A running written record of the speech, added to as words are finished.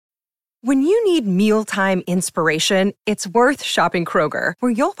When you need mealtime inspiration, it's worth shopping Kroger,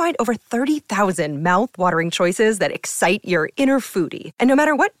 where you'll find over 30,000 mouth-watering choices that excite your inner foodie. And no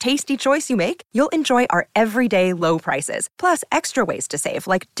matter what tasty choice you make, you'll enjoy our everyday low prices, plus extra ways to save,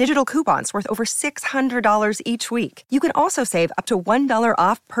 like digital coupons worth over $600 each week. You can also save up to $1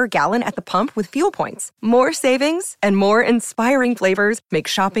 off per gallon at the pump with fuel points. More savings and more inspiring flavors make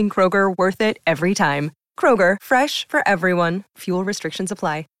shopping Kroger worth it every time. Kroger, fresh for everyone. Fuel restrictions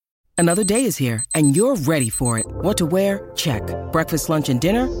apply. Another day is here, and you're ready for it. What to wear? Check. Breakfast, lunch, and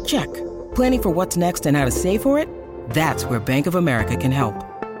dinner? Check. Planning for what's next and how to save for it? That's where Bank of America can help.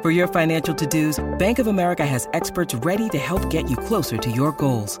 For your financial to-dos, Bank of America has experts ready to help get you closer to your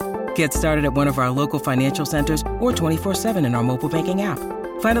goals. Get started at one of our local financial centers or 24/7 in our mobile banking app.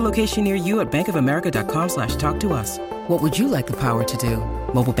 Find a location near you at bankofamerica.com/talktous. What would you like the power to do?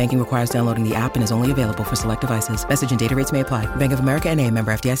 Mobile banking requires downloading the app and is only available for select devices. Message and data rates may apply. Bank of America N.A.,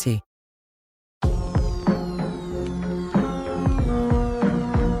 member FDIC.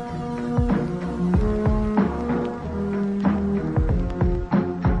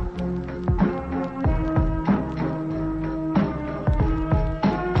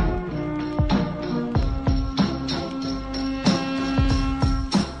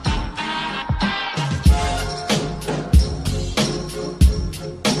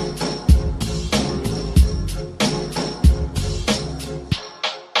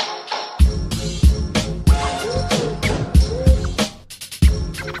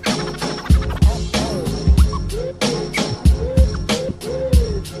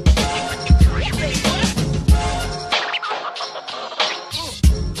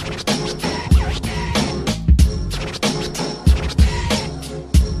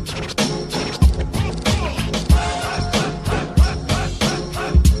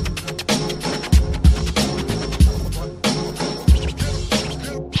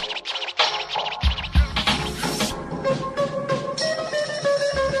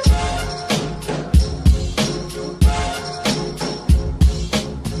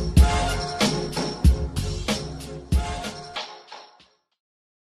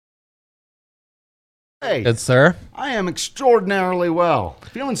 Hey, Good, sir. I am extraordinarily well.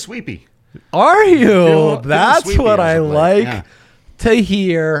 Feeling sweepy. Are you? Feeling That's sweepy what as I of late, like yeah. to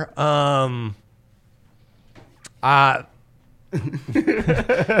hear. I didn't mean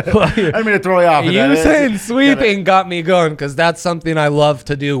to throw you off. with You that. saying sweeping got me going because that's something I love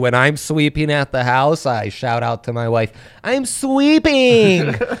to do. When I'm sweeping at the house, I shout out to my wife, I'm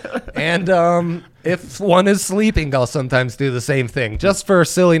sweeping. And if one is sleeping, I'll sometimes do the same thing just for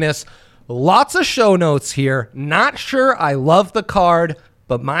silliness. Lots of show notes here. Not sure I love the card,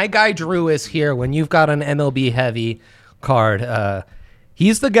 but my guy Drew is here when you've got an MLB heavy card.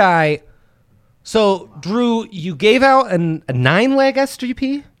 He's the guy. So, Drew, you gave out a 9-leg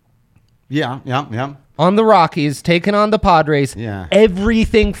SGP? Yeah. On the Rockies, taking on the Padres. Yeah.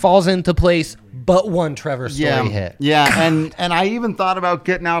 Everything falls into place but one Trevor Story hit. Yeah, and I even thought about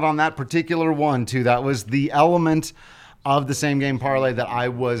getting out on that particular one, too. That was the element of the same game parlay that I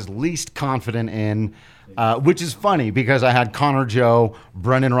was least confident in, which is funny because I had Connor Joe,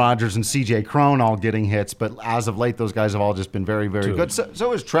 Brendan Rodgers, and CJ Cron all getting hits, but as of late, those guys have all just been very, very good.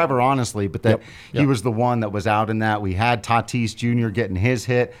 So is Trevor, honestly, but that he was the one that was out in that. We had Tatis Jr. getting his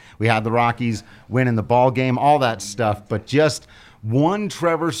hit. We had the Rockies winning the ball game, all that stuff, but just one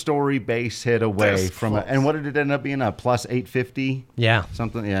Trevor Story base hit away from it. And what did it end up being? A plus 850? Yeah.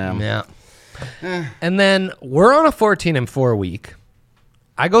 Something, yeah. Yeah. And then we're on a 14-4 week.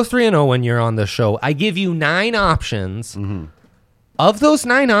 I go 3-0 when you're on the show. I give you 9 options. Mm-hmm. Of those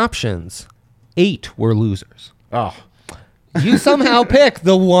 9 options, 8 were losers. Oh. You somehow picked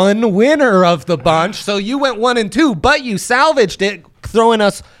the one winner of the bunch, so you went 1-2, but you salvaged it, throwing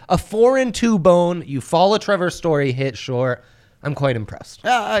us a 4-2 bone. You fall a Trevor Story hit short. I'm quite impressed.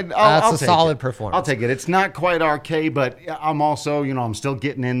 Yeah, That's a solid performance. I'll take it. It's not quite RK, but I'm also, I'm still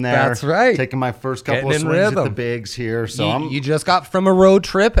getting in there. That's right. Taking my first couple Getting of in swings at rhythm. the bigs here. So You just got from a road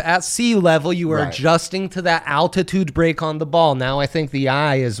trip at sea level. You were Right. adjusting to that altitude break on the ball. Now I think the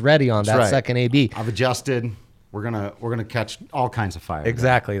eye is ready on that right. second AB. I've adjusted. We're gonna catch all kinds of fire.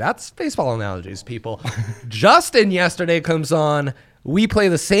 Exactly. That's baseball analogies, people. Justin yesterday comes on. We play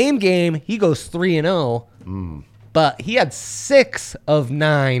the same game. He goes 3-0. But he had 6 of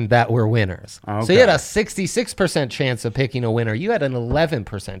 9 that were winners. Okay. So he had a 66% chance of picking a winner. You had an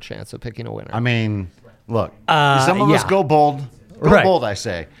 11% chance of picking a winner. I mean, look, some of us yeah. go bold. Go Right. bold, I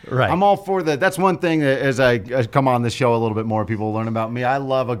say. Right. I'm all for that. That's one thing that as I come on this show a little bit more, people learn about me. I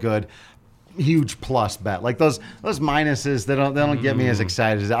love a good huge plus bet. Like those minuses, they don't get me as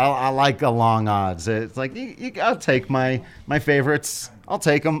excited as I like the long odds. It's like I'll take my favorites I'll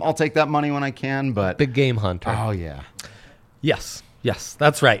take them. I'll take that money when I can. But Big game hunter. oh yeah, Yes,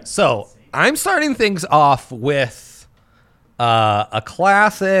 that's right. So I'm starting things off with a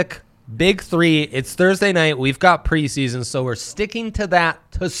classic Big Three. It's Thursday night. We've got preseason, so we're sticking to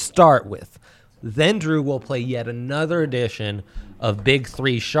that to start with. Then Drew will play yet another edition of Big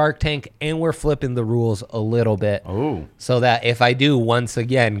Three Shark Tank, and we're flipping the rules a little bit. Oh. So that if I do once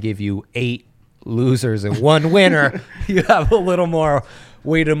again give you 8 losers and 1 winner, you have a little more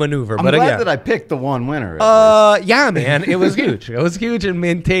way to maneuver. I'm but glad again, that I picked the one winner. at least. yeah, man, it was huge. It was huge in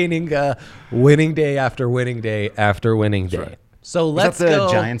maintaining winning day after winning day after winning day. right. So Was let's that the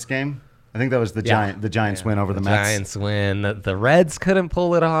go. Giants game? I think that was the Giants win over the Mets. Giants win. The Reds couldn't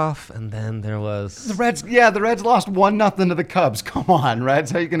pull it off, and then there was The Reds lost 1-0 to the Cubs. Come on, Reds,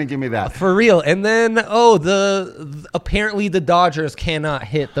 how are you going to give me that? for real. And then apparently the Dodgers cannot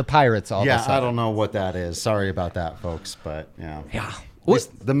hit the Pirates all of a Yeah, sudden. I don't know what that is. Sorry about that, folks, but yeah. Yeah. At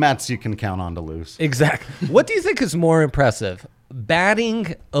least the Mets you can count on to lose. Exactly. What do you think is more impressive?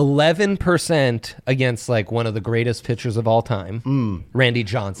 Batting 11% against like one of the greatest pitchers of all time, Randy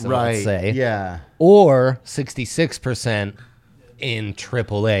Johnson, let's say, Yeah. or 66% in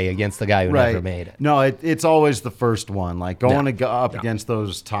AAA against the guy who never made it. No, it's always the first one. Like going up against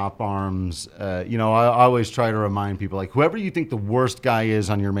those top arms. I always try to remind people, like whoever you think the worst guy is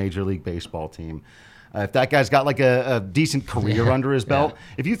on your Major League Baseball team, if that guy's got like a decent career under his belt,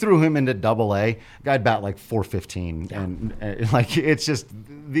 if you threw him into AA, guy'd bat like 415, and like it's just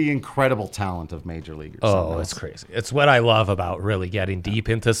the incredible talent of major leaguers. Oh, it's crazy. It's what I love about really getting deep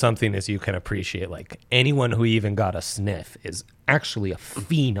into something is you can appreciate like anyone who even got a sniff is actually a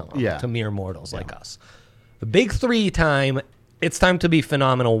phenom to mere mortals like us. The Big Three time, it's time to be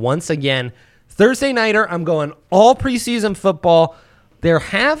phenomenal once again. Thursday nighter, I'm going all preseason football. There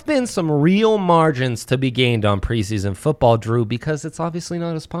have been some real margins to be gained on preseason football, Drew, because it's obviously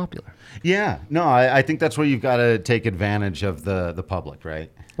not as popular. Yeah, no, I think that's where you've got to take advantage of the public,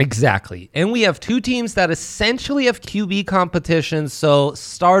 right? Exactly. And we have 2 teams that essentially have QB competitions, so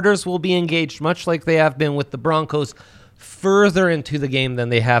starters will be engaged much like they have been with the Broncos further into the game than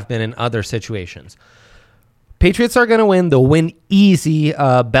they have been in other situations. Patriots are going to win. They'll win easy.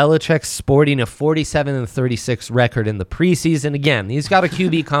 Belichick's sporting a 47-36 record in the preseason. Again, he's got a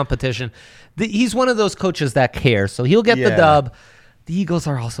QB competition. He's one of those coaches that cares, so he'll get the dub. The Eagles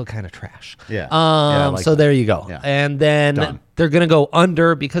are also kind of trash. Yeah. So there you go. Yeah. And then they're going to go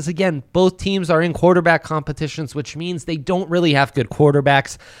under because, again, both teams are in quarterback competitions, which means they don't really have good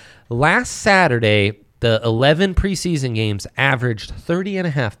quarterbacks. Last Saturday, the 11 preseason games averaged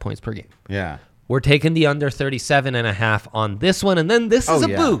 30.5 points per game. Yeah. We're taking the under 37.5 on this one. And then this is a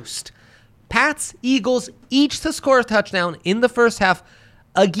boost. Pats, Eagles, each to score a touchdown in the first half.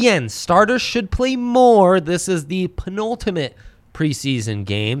 Again, starters should play more. This is the penultimate preseason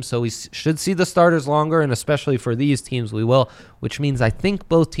game, so we should see the starters longer, and especially for these teams, we will, which means I think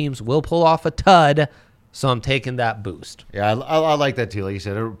both teams will pull off a tud, so I'm taking that boost. Yeah, I like that too. Like you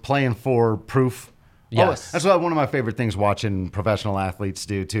said, they're playing for proof. Yes. That's what one of my favorite things watching professional athletes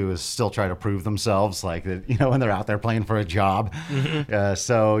do too is still try to prove themselves, like when they're out there playing for a job. I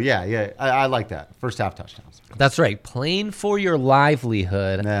like that. First half touchdowns. That's right. Playing for your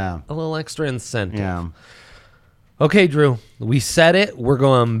livelihood. Yeah. A little extra incentive. Yeah. Okay, Drew, we said it. We're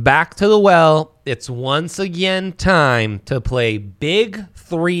going back to the well. It's once again time to play Big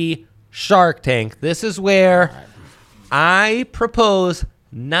Three Shark Tank. This is where I propose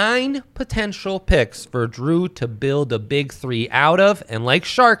 9 potential picks for Drew to build a Big Three out of. And like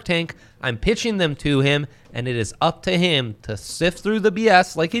Shark Tank, I'm pitching them to him, and it is up to him to sift through the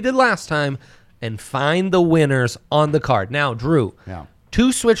BS like he did last time and find the winners on the card. Now, Drew,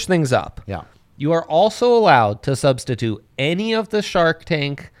 to switch things up. Yeah. You are also allowed to substitute any of the Shark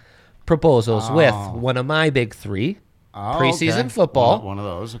Tank proposals with one of my Big Three, preseason football. One of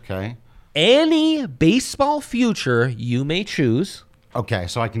those, okay. Any baseball future you may choose. Okay,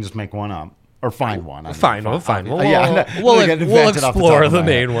 so I can just make one up. Or find one. Fine. We'll Get we'll invented off the top explore of the my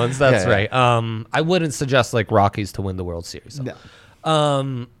main head. ones. That's Yeah. right. I wouldn't suggest like Rockies to win the World Series.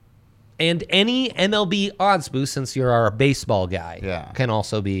 No. And any MLB odds boost, since you're our baseball guy, can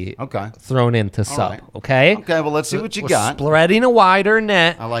also be thrown into sub. right. Okay? Okay, well, let's see what you We're got. spreading a wider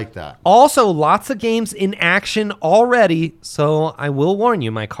net. I like that. Also, lots of games in action already, so I will warn you,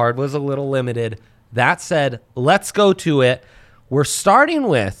 my card was a little limited. That said, let's go to it. We're starting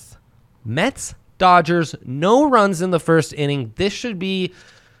with Mets, Dodgers, no runs in the first inning. This should be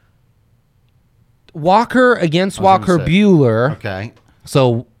Walker against Walker Buehler. Okay.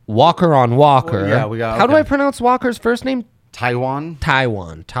 So Walker on Walker. Well, yeah, we got. How do I pronounce Walker's first name? Taijuan.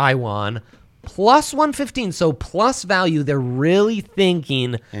 Taijuan. Plus 115, so plus value. They're really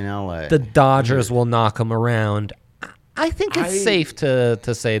thinking In LA. the Dodgers will knock them around. I think it's safe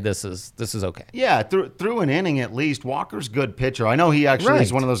to say this is okay. Yeah, through an inning at least. Walker's good pitcher. I know he actually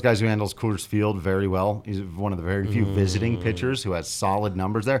is one of those guys who handles Coors Field very well. He's one of the very few visiting pitchers who has solid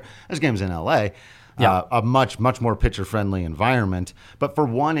numbers there. This game's in L.A., a much more pitcher-friendly environment. But for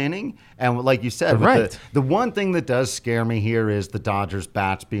one inning, and like you said, the one thing that does scare me here is the Dodgers'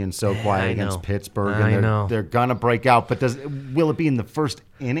 bats being so quiet against Pittsburgh. And they're going to break out. But will it be in the first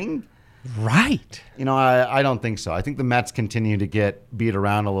inning? Right. I don't think so. I think the Mets continue to get beat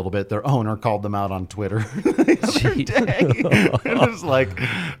around a little bit. Their owner called them out on Twitter the other day. It was like,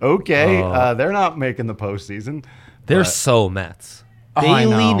 okay, they're not making the postseason. They're so Mets. They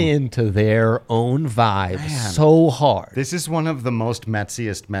lean into their own vibe so hard. This is one of the most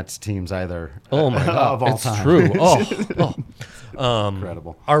Metsiest Mets teams either of all it's time. True.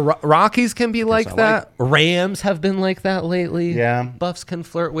 Incredible. Our Rockies can be like that. Rams have been like that lately. Yeah. Buffs can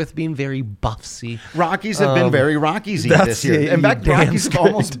flirt with being very Buffsy. Rockies have been very Rockies-y this year. In fact, Rockies have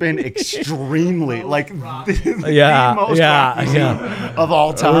almost been extremely like the most Rockies of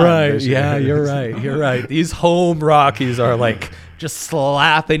all time. Right. Yeah, you're right. These home Rockies are like just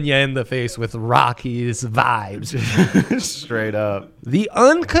slapping you in the face with Rockies vibes. Straight up. The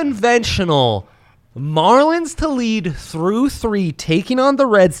unconventional Marlins to lead through 3, taking on the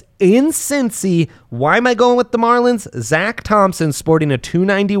Reds in Cincy. Why am I going with the Marlins? Zach Thompson sporting a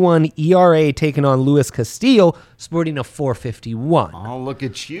 2.91 ERA, taking on Luis Castillo sporting a 4.51. Oh, look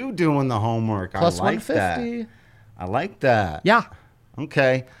at you doing the homework. Plus I like 150. That. I like that. Yeah.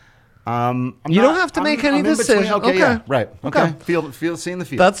 Okay. You don't have to make any decision. Okay, yeah, right. Okay. Seeing the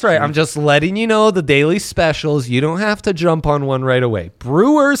field. That's right. I'm just letting you know the daily specials. You don't have to jump on one right away.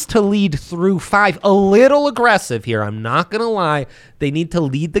 Brewers to lead through 5. A little aggressive here. I'm not going to lie. They need to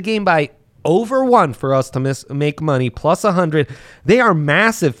lead the game by over 1 for us to make money, plus 100. They are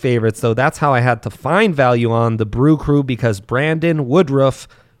massive favorites, though. That's how I had to find value on the Brew Crew, because Brandon Woodruff,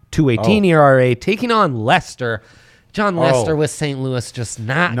 2.18 ERA, taking on Lester. John Lester with St. Louis, just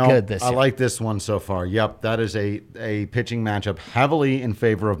not good this year. I like this one so far. Yep, that is a pitching matchup heavily in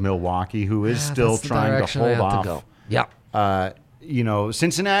favor of Milwaukee, who is still trying to hold off. Yep.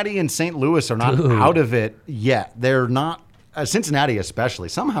 Cincinnati and St. Louis are not out of it yet. They're not. Cincinnati especially.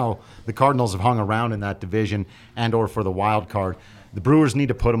 Somehow the Cardinals have hung around in that division and or for the wild card. The Brewers need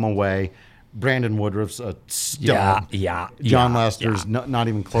to put them away. Brandon Woodruff's a stud. John Lester's not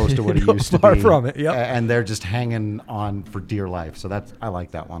even close to what he used to be. Far from it, yep. And they're just hanging on for dear life. So I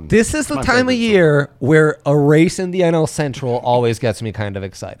like that one. This is the time of year where a race in the NL Central always gets me kind of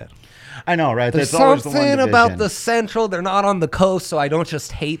excited. I know, right? There's always something about the Central. They're not on the coast, so I don't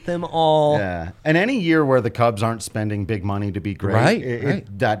just hate them all. Yeah. And any year where the Cubs aren't spending big money to be great,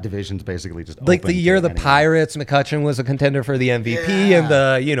 that division's basically just like open the year the anyone. Pirates, McCutchen was a contender for the MVP, and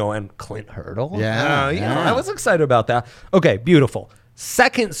and Clint Hurdle. I was excited about that. Okay, beautiful.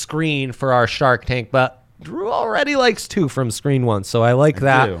 Second screen for our Shark Tank, but Drew already likes 2 from screen 1, so I like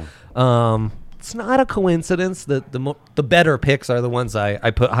that. It's not a coincidence that the better picks are the ones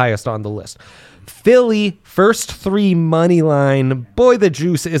I put highest on the list. Philly, first 3 money line. Boy, the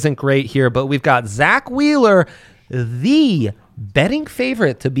juice isn't great here, but we've got Zach Wheeler, the betting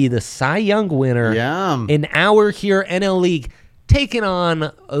favorite to be the Cy Young winner in our here NL League, taking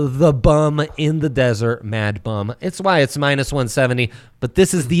on the bum in the desert, Mad Bum. It's why it's minus 170, but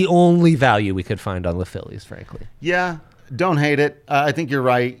this is the only value we could find on the Phillies, frankly. Yeah. Don't hate it. I think you're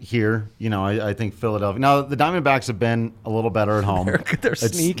right here. I think Philadelphia. Now, the Diamondbacks have been a little better at home. They're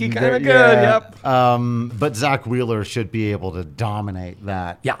sneaky, kind of good. Yep. But Zach Wheeler should be able to dominate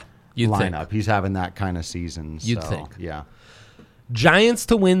that lineup. Think. He's having that kind of season. You'd think. Yeah. Giants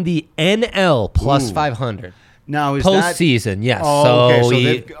to win the NL plus 500. Now, is postseason, yes.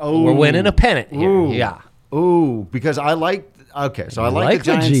 Oh, we're winning a pennant here. Yeah. Because I like the Giants. I like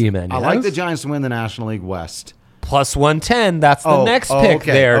the Giants to win the National League West. Plus 110. That's the next pick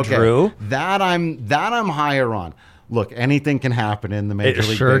Drew. That I'm higher on. Look, anything can happen in the Major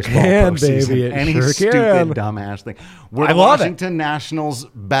League Baseball postseason. Baby. Any stupid, dumbass thing. Were the Washington Nationals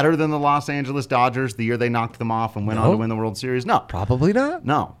better than the Los Angeles Dodgers the year they knocked them off and went on to win the World Series? No. Probably not.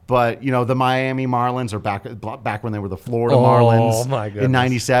 No. But, the Miami Marlins are back when they were the Florida Marlins in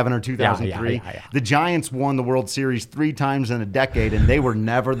 97 or 2003. Yeah. The Giants won the World Series 3 times in a decade, and they were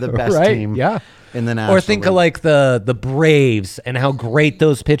never the best team in the National Or think League. of like the Braves and how great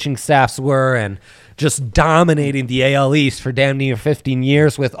those pitching staffs were, and just dominating the AL East for damn near 15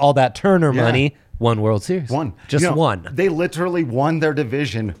 years with all that Turner money. One World Series. One. One. They literally won their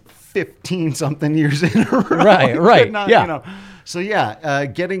division 15-something years in a row. Right. So yeah,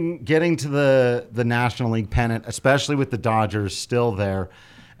 getting to the National League pennant, especially with the Dodgers still there,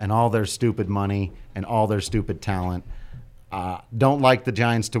 and all their stupid money and all their stupid talent. Don't like the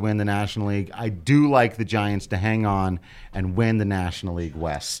Giants to win the National League. I do like the Giants to hang on and win the National League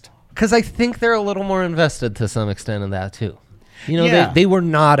West. Because I think they're a little more invested to some extent in that too. You know, Yeah. they were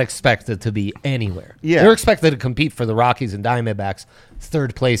not expected to be anywhere. Yeah. They were expected to compete for the Rockies and Diamondbacks,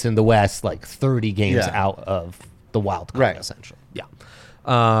 third place in the West, like 30 games Yeah. out of the wild card, Right. essentially.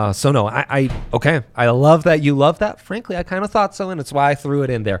 Yeah. So no, okay. I love that you love that. Frankly, I kind of thought so, and it's why I threw it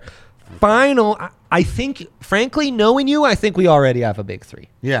in there. Final, I think, frankly, knowing you, I think we already have a big three.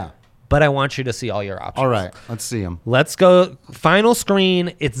 Yeah. But I want you to see all your options. All right. Let's see them. Let's go. Final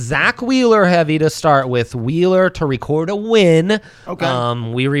screen. It's Zach Wheeler heavy to start with. Wheeler to record a win.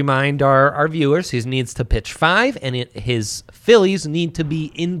 Okay. We remind our viewers he needs to pitch 5, and his Phillies need to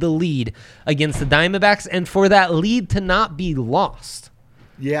be in the lead against the Diamondbacks, and for that lead to not be lost.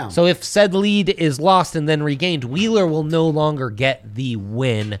 Yeah. So if said lead is lost and then regained, Wheeler will no longer get the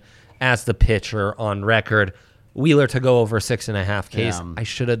win as the pitcher on record. Wheeler to go over 6.5 Ks. Yeah. I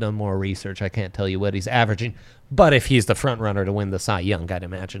should have done more research. I can't tell you what he's averaging. But if he's the front runner to win the Cy Young, I'd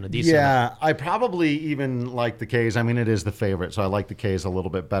imagine a decent amount. Yeah, I probably even like the K's. I mean, it is the favorite, so I like the K's a little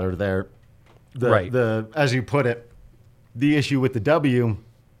bit better there. Right. As you put it, the issue with the W,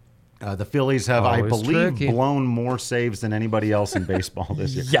 the Phillies have, I Always believe, tricky. blown more saves than anybody else in baseball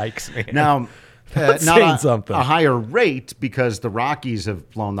this year. Yikes, man. Now, That's not saying something. a higher rate because the Rockies have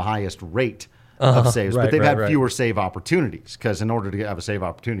blown the highest rate of saves, right, but they've right, had right. fewer save opportunities because in order to have a save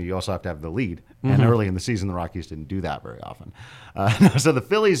opportunity, you also have to have the lead. Mm-hmm. And early in the season, the Rockies didn't do that very often. So the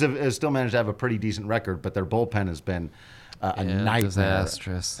Phillies have still managed to have a pretty decent record, but their bullpen has been a nightmare.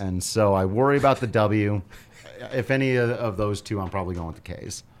 disastrous. And so I worry about the W. If any of those two, I'm probably going with the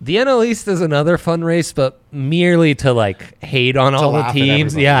K's. The NL East is another fun race, but merely to like hate on all the laugh at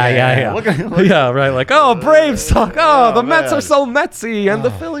teams. everybody. Yeah. Yeah. Look Yeah, right. Like, oh, Braves suck. Oh, the Mets man. are so Metsy, and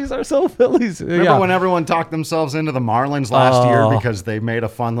the Phillies are so Phillies. Remember when everyone talked themselves into the Marlins last year Oh. because they made a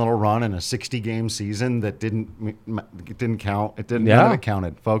fun little run in a 60-game season that didn't count? It didn't. Yeah. None of it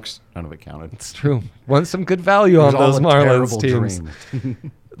counted, folks. None of it counted. It's true. Won some good value It was on all those a Marlins terrible teams.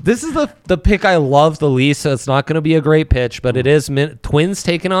 dream. This is the pick I love the least, so it's not going to be a great pitch, but it is Twins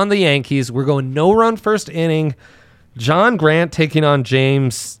taking on the Yankees. We're going no run first inning. John Grant taking on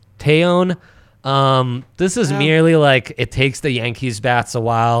James Teon. This is merely like it takes the Yankees bats a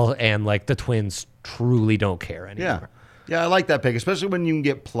while, and like the Twins truly don't care anymore. Yeah, I like that pick, especially when you can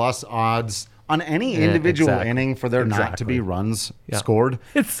get plus odds on any individual exactly. inning for there not to Exactly. be runs Yeah. scored.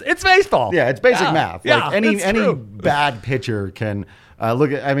 It's baseball. Yeah, it's basic math. Yeah, Like any it's true. bad pitcher can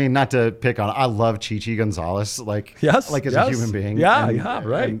look at. I mean, not to pick on. I love Chichi Gonzalez. Like Yes, like as yes. a human being. Yeah, yeah,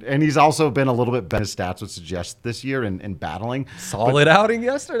 right. And he's also been a little bit better. His stats would suggest this year in battling. Solid outing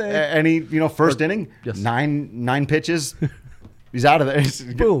yesterday. And he, first inning, Yes. nine pitches, he's out of there.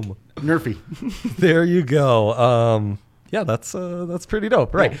 Boom. Nerfy. There you go. Yeah, that's pretty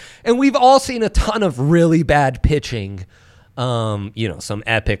dope, right? And we've all seen a ton of really bad pitching. Some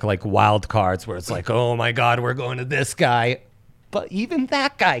epic like wild cards where it's like, oh my God, we're going to this guy, but even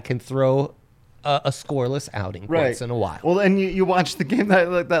that guy can throw a scoreless outing once in a while. Well, and you watched the game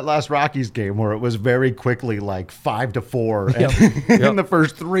that last Rockies game where it was very quickly like 5-4 in the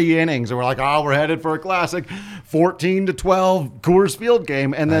first 3 innings, and we're like, oh, we're headed for a classic 14-12 Coors Field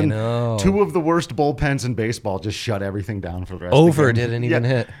game, and then know. 2 of the worst bullpens in baseball just shut everything down for the rest. of Over the game. didn't even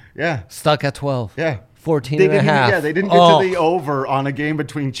hit. Yeah. Stuck at 12. Yeah. 14 They and a didn't, half. yeah, they didn't get to the over on a game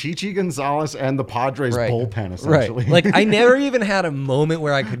between Chichi Gonzalez and the Padres bullpen, essentially. Right. Like, I never even had a moment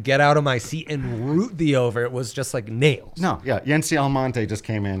where I could get out of my seat and root the over. It was just like nails. No, yeah. Yency Almonte just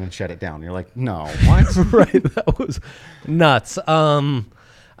came in and shut it down. You're like, no, what? Right. That was nuts.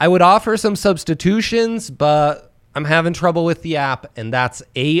 I would offer some substitutions, but I'm having trouble with the app, and that's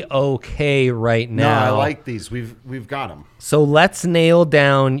A-OK right No, now. I like these. We've got them. So let's nail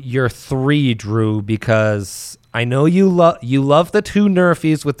down your 3, Drew, because I know you love the 2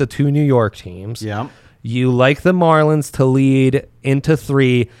 Nerfies with the 2 New York teams. Yeah. You like the Marlins to lead into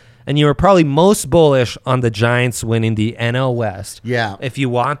 3, and you were probably most bullish on the Giants winning the NL West. Yeah. If you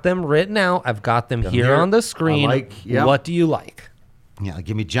want them written out, I've got them here here. on the screen. Yep. What do you like? Yeah,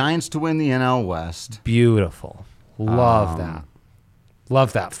 give me Giants to win the NL West. Beautiful. Love that.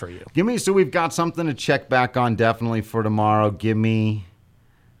 Love that for you. Give me, so we've got something to check back on definitely for tomorrow. Give me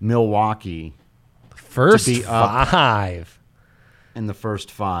Milwaukee First be up. 5. in the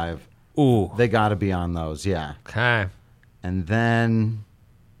first 5. Ooh. They got to be on those, yeah. Okay. And then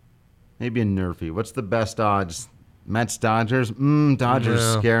maybe a Nerfy. What's the best odds? Mets, Dodgers? Dodgers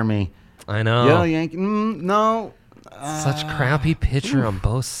No. scare me. I know. Yeah, Yankee? No. Such crappy pitcher on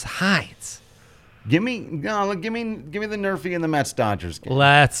both sides. Give me the Nerfy and the Mets Dodgers game.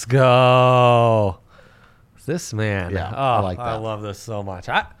 Let's go. This man. Yeah, oh, I like that. I love this so much.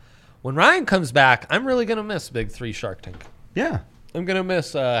 When Ryan comes back, I'm really going to miss Big 3 Shark Tank. Yeah. I'm going to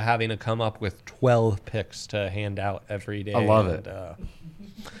miss having to come up with 12 picks to hand out every day. I love it.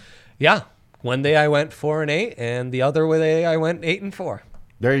 Yeah. One day I went 4-8, and the other day I went 8-4.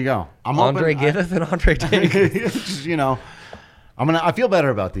 There you go. I'm Andre Giddith and Andre Davis. Just, I feel better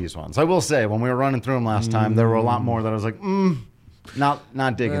about these ones. I will say, when we were running through them last time, there were a lot more that I was like, not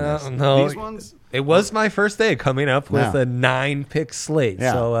digging this. No. These ones? It was my first day coming up with Yeah. a 9-pick slate.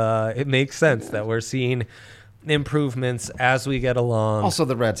 Yeah. So it makes sense that we're seeing improvements as we get along. Also,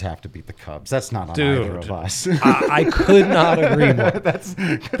 the Reds have to beat the Cubs. That's not on Dude, either of us. I could not agree more.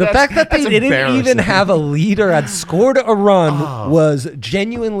 The fact that they didn't even have a lead or had scored a run was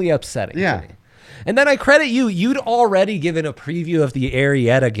genuinely upsetting Yeah. to me. And then I credit you. You'd already given a preview of the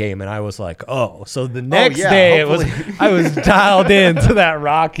Arrieta game, and I was like, "Oh!" So the next day, I was dialed into that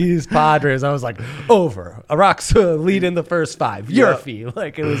Rockies Padres. I was like, "Over." Rocks lead in the first 5. Yurfie,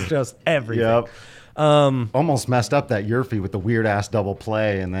 like it was just everything. Yep. Almost messed up that Yurfie with the weird ass double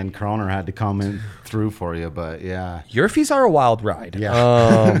play, and then Kroner had to come in through for you. But yeah, Yurfies are a wild ride.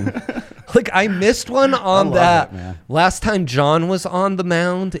 Yeah. Like I missed one on that it, man. last time John was on the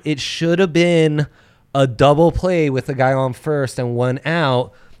mound. It should have been a double play with the guy on first and 1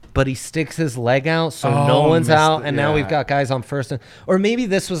 out, but he sticks his leg out, so no one's missed out, it, and now yeah. we've got guys on first. Or maybe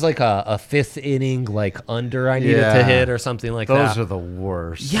this was like a 5th inning, like under I needed to hit or something like that. Those are the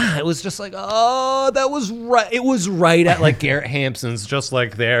worst. Yeah, it was just like, oh, that was right. It was right at like Garrett Hampson's, just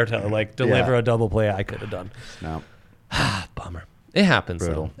like there to like deliver Yeah. a double play I could have done. No. Bummer. It happens,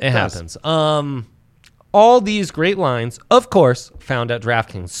 Brutal. though. It It does. happens. All these great lines, of course, found at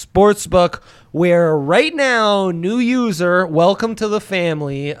DraftKings Sportsbook, where right now, new user, welcome to the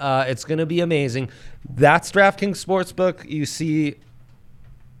family. It's going to be amazing. That's DraftKings Sportsbook. You see,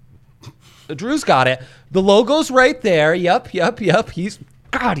 Drew's got it. The logo's right there. Yep. He's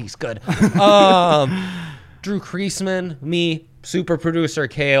good. Drew Kreisman, me, super producer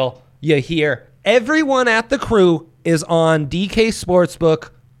Kale, you hear. Everyone at the crew is on DK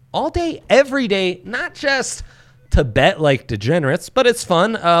Sportsbook all day, every day, not just to bet like degenerates, but it's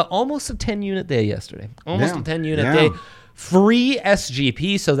fun. Almost a 10-unit day yesterday. Almost a 10-unit day. Free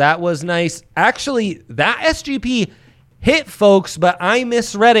SGP, so that was nice. Actually, that SGP hit, folks, but I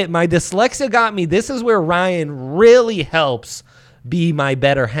misread it. My dyslexia got me. This is where Ryan really helps be my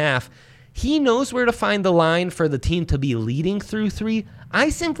better half. He knows where to find the line for the team to be leading through 3. I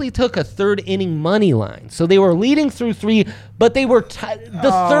simply took a 3rd inning money line. So they were leading through 3, but they were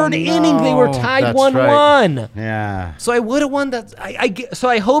third inning they were tied That's 1-1. right. Yeah. So I would have won that. So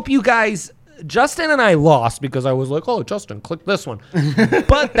I hope you guys, Justin and I lost because I was like, oh, Justin, click this one.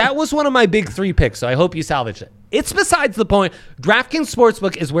 But that was one of my big 3 picks, so I hope you salvaged it. It's besides the point. DraftKings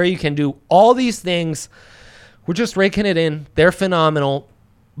Sportsbook is where you can do all these things. We're just raking it in. They're phenomenal.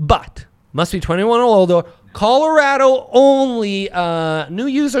 But must be 21 or older. Colorado only. New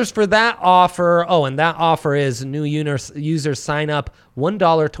users for that offer. Oh, and that offer is new users sign up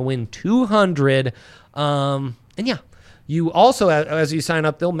 $1 to win $200. And yeah, you also, as you sign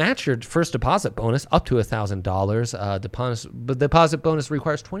up, they'll match your first deposit bonus up to $1,000. But deposit bonus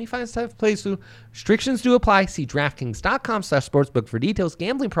requires 25 times playthrough. Restrictions do apply. See DraftKings.com/sportsbook for details.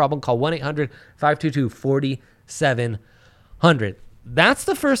 Gambling problem? Call 1-800-522-4700. That's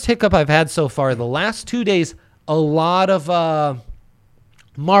the first hiccup I've had so far. The last 2 days, a lot of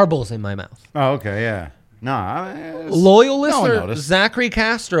marbles in my mouth. Oh, okay, yeah. No, Loyal no one listener noticed. Zachary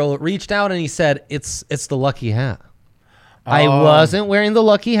Castro reached out and he said, it's the lucky hat. I wasn't wearing the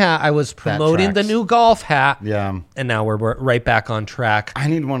lucky hat. I was promoting the tracks. new golf hat. Yeah. And now we're right back on track. I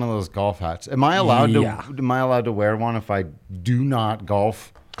need one of those golf hats. Am I allowed Yeah. to? Am I allowed to wear one if I do not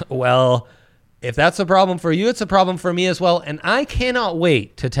golf? Well, if that's a problem for you, it's a problem for me as well. And I cannot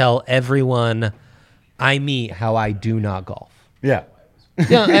wait to tell everyone I meet how I do not golf. Yeah.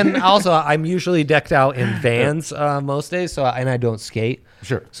 Yeah, and also I'm usually decked out in Vans most days, and I don't skate.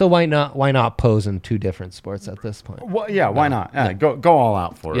 Sure. So why not pose in 2 different sports at this point? Well, yeah. Why not? Yeah, Go all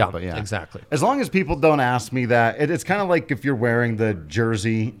out for Yeah, it. But yeah, exactly. As long as people don't ask me that, it's kind of like if you're wearing the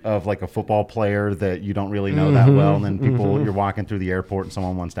jersey of like a football player that you don't really know that well, and then you're walking through the airport and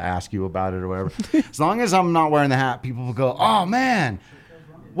someone wants to ask you about it or whatever. As long as I'm not wearing the hat, people will go, "Oh man,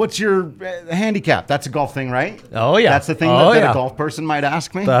 what's your handicap?" That's a golf thing, right? Oh, yeah. That's the thing Oh, that yeah. a golf person might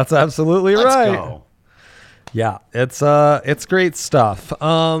ask me. That's absolutely Let's right. go. Yeah, it's great stuff.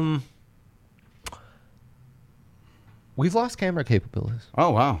 We've lost camera capabilities.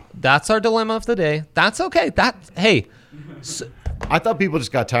 Oh, wow. That's our dilemma of the day. That's okay. Hey, I thought people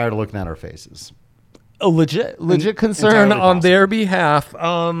just got tired of looking at our faces. a legit concern entirely on possible. their behalf.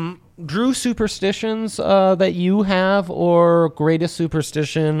 Drew, superstitions that you have, or greatest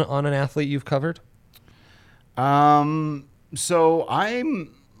superstition on an athlete you've covered? So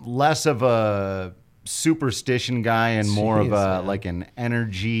I'm less of a superstition guy and more of a like an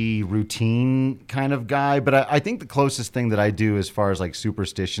energy routine kind of guy. But I think the closest thing that I do as far as like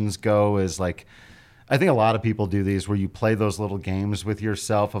superstitions go is like, I think a lot of people do these where you play those little games with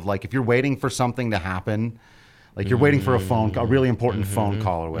yourself of like, if you're waiting for something to happen, like you're waiting for a really important phone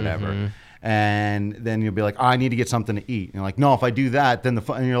call or whatever. And then you'll be like, oh, I need to get something to eat. And you're like, no, if I do that, then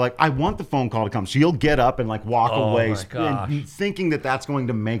and you're like, I want the phone call to come. So you'll get up and like walk away my gosh. and thinking that that's going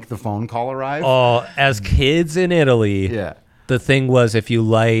to make the phone call arrive. Oh, as kids in Italy, Yeah. the thing was if you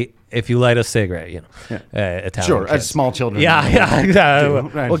light a cigarette, Italian Sure, kids. as small children. Yeah.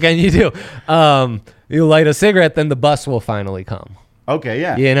 Right. What can you do? You light a cigarette, then the bus will finally come. Okay,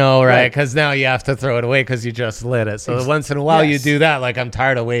 yeah. Right? Right. Because now you have to throw it away because you just lit it. So once in a while you Yes. do that. Like, I'm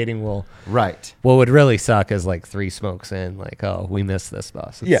tired of waiting. Right. What would really suck is like 3 smokes in. Like, oh, we missed this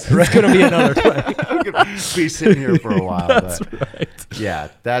bus. Yeah, It's going to be another 20. We could be sitting here for a while. That's but right. Yeah,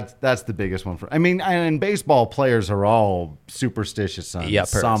 that's the biggest one. I mean, and baseball players are all superstitious on Yep,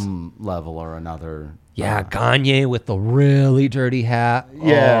 some level or another. Yeah, Gagne with the really dirty hat.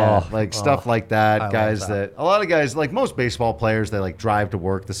 Yeah, Oh, like stuff like that. love Guys that. a lot of guys, like most baseball players, they like drive to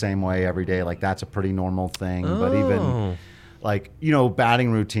work the same way every day. Like that's a pretty normal thing. But even like,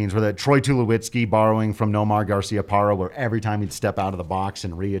 batting routines where that Troy Tulowitzki borrowing from Nomar Garciaparra, where every time he'd step out of the box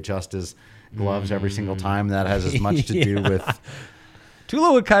and readjust his gloves every single time, that has as much to do with.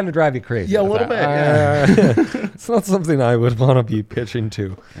 Tulo would kind of drive you crazy. Yeah, a with little that. It's not something I would want to be pitching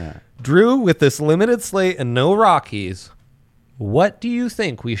to. Yeah. Drew, with this limited slate and no Rockies, what do you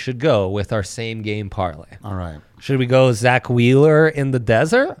think we should go with our same game parlay? All right. Should we go Zach Wheeler in the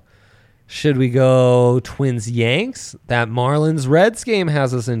desert? Should we go Twins Yanks? That Marlins Reds game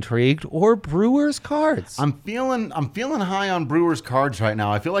has us intrigued, or Brewers Cards? I'm feeling high on Brewers Cards right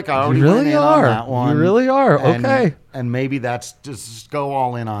now. I feel like I already You really went in are. on that one. You really are. And- Okay. And maybe that's just go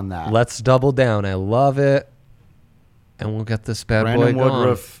all in on that. Let's double down. I love it. And we'll get this bad Brandon boy going.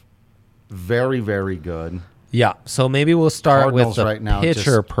 Woodruff, very, very good. Yeah, so maybe we'll start Cardinals with the right now,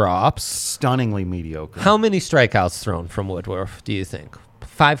 pitcher just- props. Stunningly mediocre. How many strikeouts thrown from Woodruff, do you think?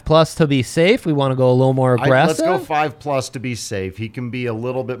 5+ to be safe? We want to go a little more aggressive? Let's go 5+ to be safe. He can be a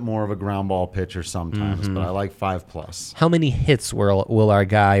little bit more of a ground ball pitcher sometimes, but I like 5+. How many hits will our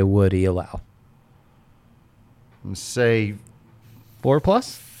guy Woody allow? Say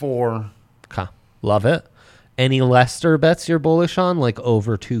 4+? 4. Okay. Love it. Any Lester bets you're bullish on, like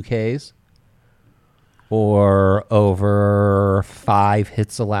over 2 Ks? Or over 5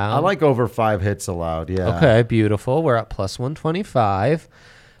 hits allowed? I like over 5 hits allowed. Yeah. Okay, beautiful. We're at +125.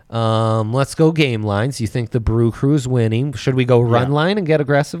 Let's go game lines. You think the Brew Crew's winning? Should we go run line and get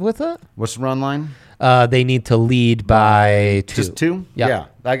aggressive with it? What's the run line? They need to lead by 2. Just 2? Yep. Yeah.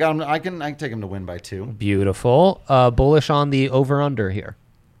 I got him. I can take him to win by 2. Beautiful. Bullish on the over/under here.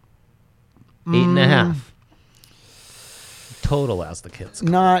 8.5. Total, as the kids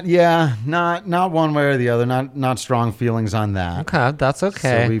call it. Not one way or the other. Not strong feelings on that. Okay, that's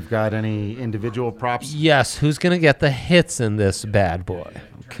okay. So we've got any individual props? Yes, who's going to get the hits in this bad boy?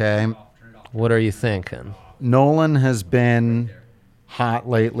 Okay. What are you thinking? Nolan has been hot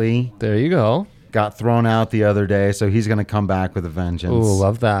lately. There you go. Got thrown out the other day, so he's going to come back with a vengeance. Ooh,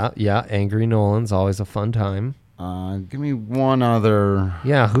 love that. Yeah, Angry Nolan's always a fun time. Give me one other.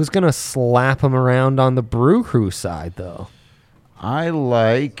 Yeah, who's going to slap him around on the Brew Crew side, though? I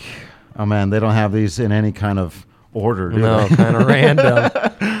like. Oh man, they don't have these in any kind of order, do No, they? kind of random.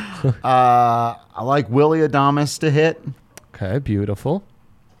 I like Willie Adames to hit. Okay, beautiful.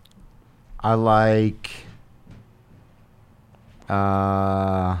 I like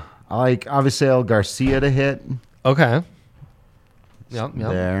obviously El Garcia to hit. Okay. Yep.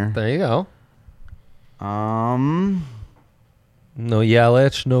 There. There you go. No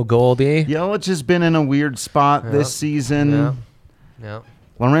Yelich, no Goldie. Yelich has been in a weird spot this season. Yeah. Yeah.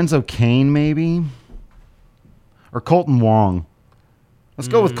 Lorenzo Cain, maybe, or Colton Wong. Let's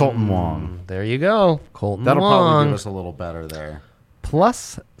go with Colton Wong. There you go. Colton That'll Wong. probably give us a little better there.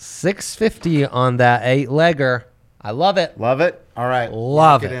 Plus 650 on that 8-legger. I love it. Love it. All right,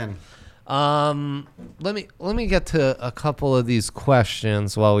 Love lock it. in. Let me get to a couple of these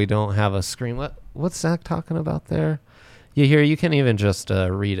questions while we don't have a screen. What's Zach talking about there? You can even just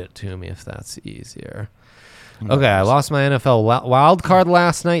read it to me if that's easier. Okay, I lost my NFL wild card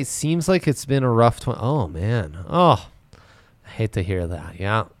last night. Seems like it's been a rough Oh man. Oh, Hate to hear that.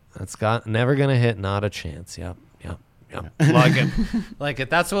 Yeah. That's never going to hit. Not a chance. Yep. Like it. Like it.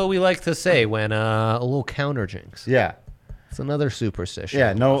 That's what we like to say when a little counter jinx. Yeah. It's another superstition.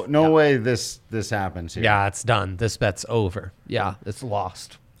 Yeah. No way this happens here. Yeah, it's done. This bet's over. Yeah, it's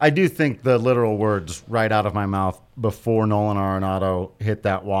lost. I do think the literal words right out of my mouth before Nolan Arenado hit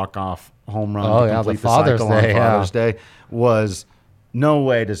that walk-off home run to complete the cycle on Father's Day was, no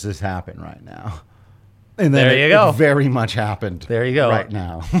way does this happen right now. And then there you go. It very much happened. There you go. Right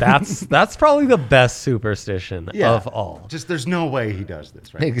now. That's probably the best superstition of all. Just there's no way he does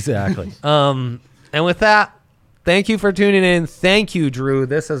this right Exactly. And with that, thank you for tuning in. Thank you, Drew.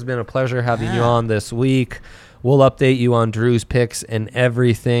 This has been a pleasure having you on this week. We'll update you on Drew's picks and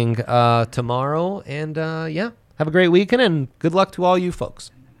everything tomorrow. And have a great weekend and good luck to all you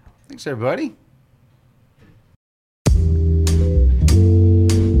folks. Thanks, everybody.